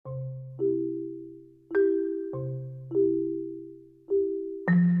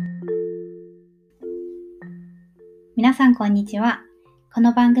皆さんこんにちは。こ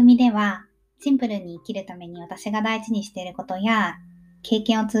の番組ではシンプルに生きるために私が大事にしていることや経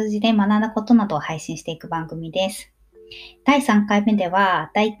験を通じて学んだことなどを配信していく番組です。第3回目で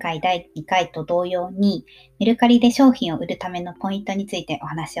は第1回、第2回と同様にメルカリで商品を売るためのポイントについてお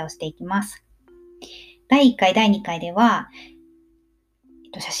話をしていきます。第1回、第2回では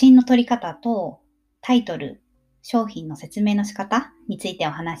写真の撮り方とタイトル、商品の説明の仕方について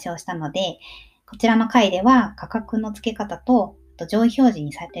お話をしたので、こちらの回では価格の付け方と上位表示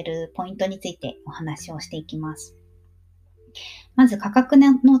にされているポイントについてお話をしていきます。まず価格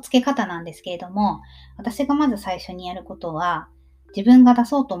の付け方なんですけれども、私がまず最初にやることは、自分が出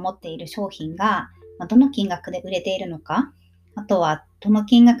そうと思っている商品がどの金額で売れているのか、あとはどの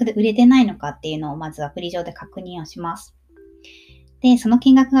金額で売れてないのかっていうのをまずアプリ上で確認をします。で、その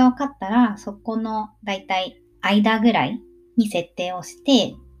金額が分かったら、そこのだいたい間ぐらいに設定をし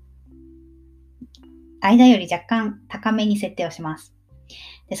て、間より若干高めに設定をします。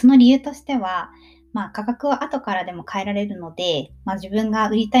で、その理由としては、価格は後からでも変えられるので、自分が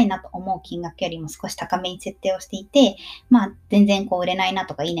売りたいなと思う金額よりも少し高めに設定をしていて、全然売れないな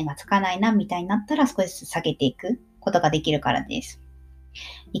とかいいねがつかないなみたいになったら少しずつ下げていくことができるからです。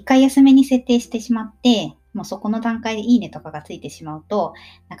一回安めに設定してしまって、もうそこの段階でいいねとかがついてしまうと、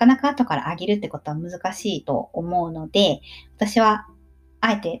なかなか後から上げるってことは難しいと思うので、私は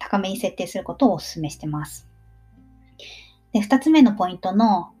あえて高めに設定することをお勧めしてます。で、2つ目のポイント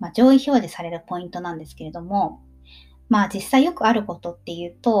の、上位表示されるポイントなんですけれども、実際よくあることってい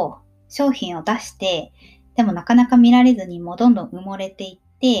うと、商品を出して、でもなかなか見られずにもうどんどん埋もれてい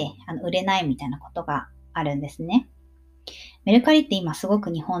って、売れないみたいなことがあるんですね。メルカリって今すご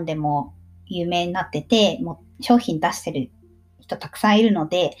く日本でも有名になってて、もう商品出してる人たくさんいるの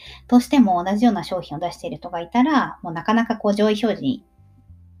で、どうしても同じような商品を出している人がいたら、もうなかなか上位表示に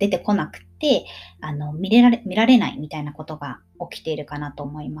出てこなくて、見られないみたいなことが起きているかなと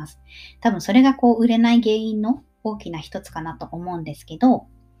思います。多分それが売れない原因の大きな一つかなと思うんですけど、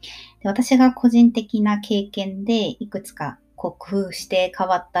私が個人的な経験でいくつか工夫して変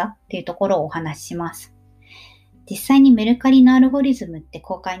わったっていうところをお話しします。実際にメルカリのアルゴリズムって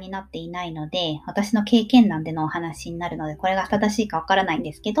公開になっていないので、私の経験談でのお話になるので、これが正しいかわからないん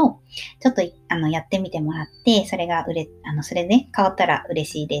ですけど、ちょっとやってみてもらって、それで変わったら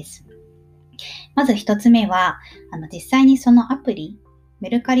嬉しいです。まず一つ目は、実際にそのアプリ、メ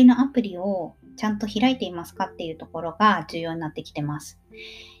ルカリのアプリをちゃんと開いていますかっていうところが重要になってきてます。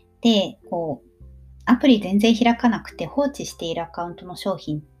で、アプリ全然開かなくて放置しているアカウントの商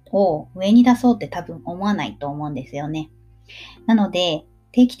品を上に出そうって多分思わないと思うんですよね。なので、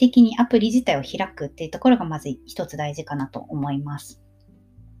定期的にアプリ自体を開くっていうところがまず一つ大事かなと思います。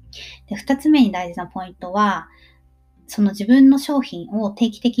で、二つ目に大事なポイントは、その自分の商品を定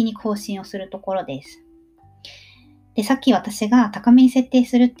期的に更新をするところです。で、さっき私が高めに設定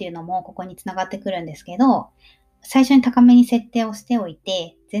するっていうのもここにつながってくるんですけど、最初に高めに設定をしておい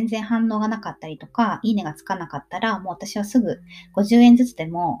て、全然反応がなかったりとか、いいねがつかなかったら、もう私はすぐ50円ずつで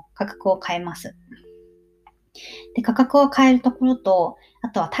も価格を変えます。で、価格を変えるところと、あ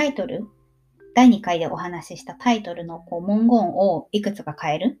とはタイトル、第2回でお話ししたタイトルの文言をいくつか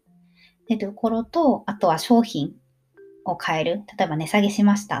変えるってところと、あとは商品を変える。例えば値下げし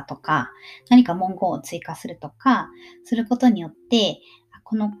ましたとか、何か文言を追加するとか、することによって、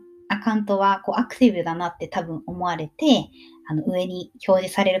このアカウントはアクティブだなって多分思われて、上に表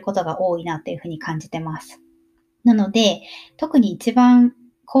示されることが多いなというふうに感じてます。なので、特に一番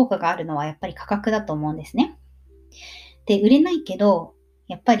効果があるのはやっぱり価格だと思うんですね。で、売れないけど、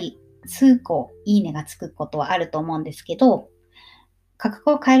やっぱり数個いいねがつくことはあると思うんですけど、価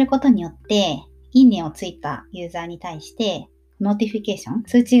格を変えることによって、いいねをついたユーザーに対して、ノーティフィケーション、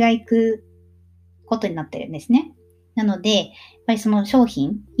通知が行くことになってるんですね。なので、やっぱりその商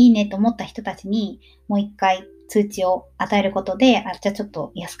品、いいねと思った人たちにもう一回通知を与えることで、じゃあちょっ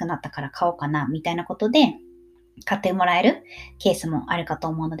と安くなったから買おうかな、みたいなことで買ってもらえるケースもあるかと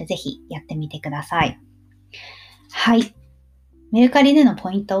思うので、ぜひやってみてください。はい。メルカリでの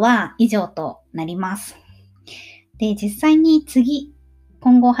ポイントは以上となります。で、実際に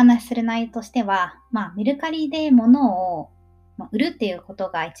今後お話しする内容としては、メルカリで物を売るっていうこと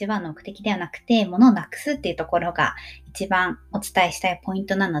が一番の目的ではなくて、物をなくすっていうところが一番お伝えしたいポイン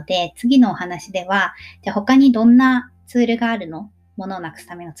トなので、次のお話では、じゃあ他にどんなツールがあるの？物をなくす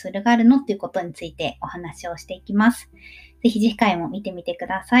ためのツールがあるのっていうことについてお話をしていきます。ぜひ次回も見てみてく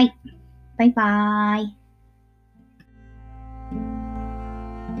ださい。バイバーイ。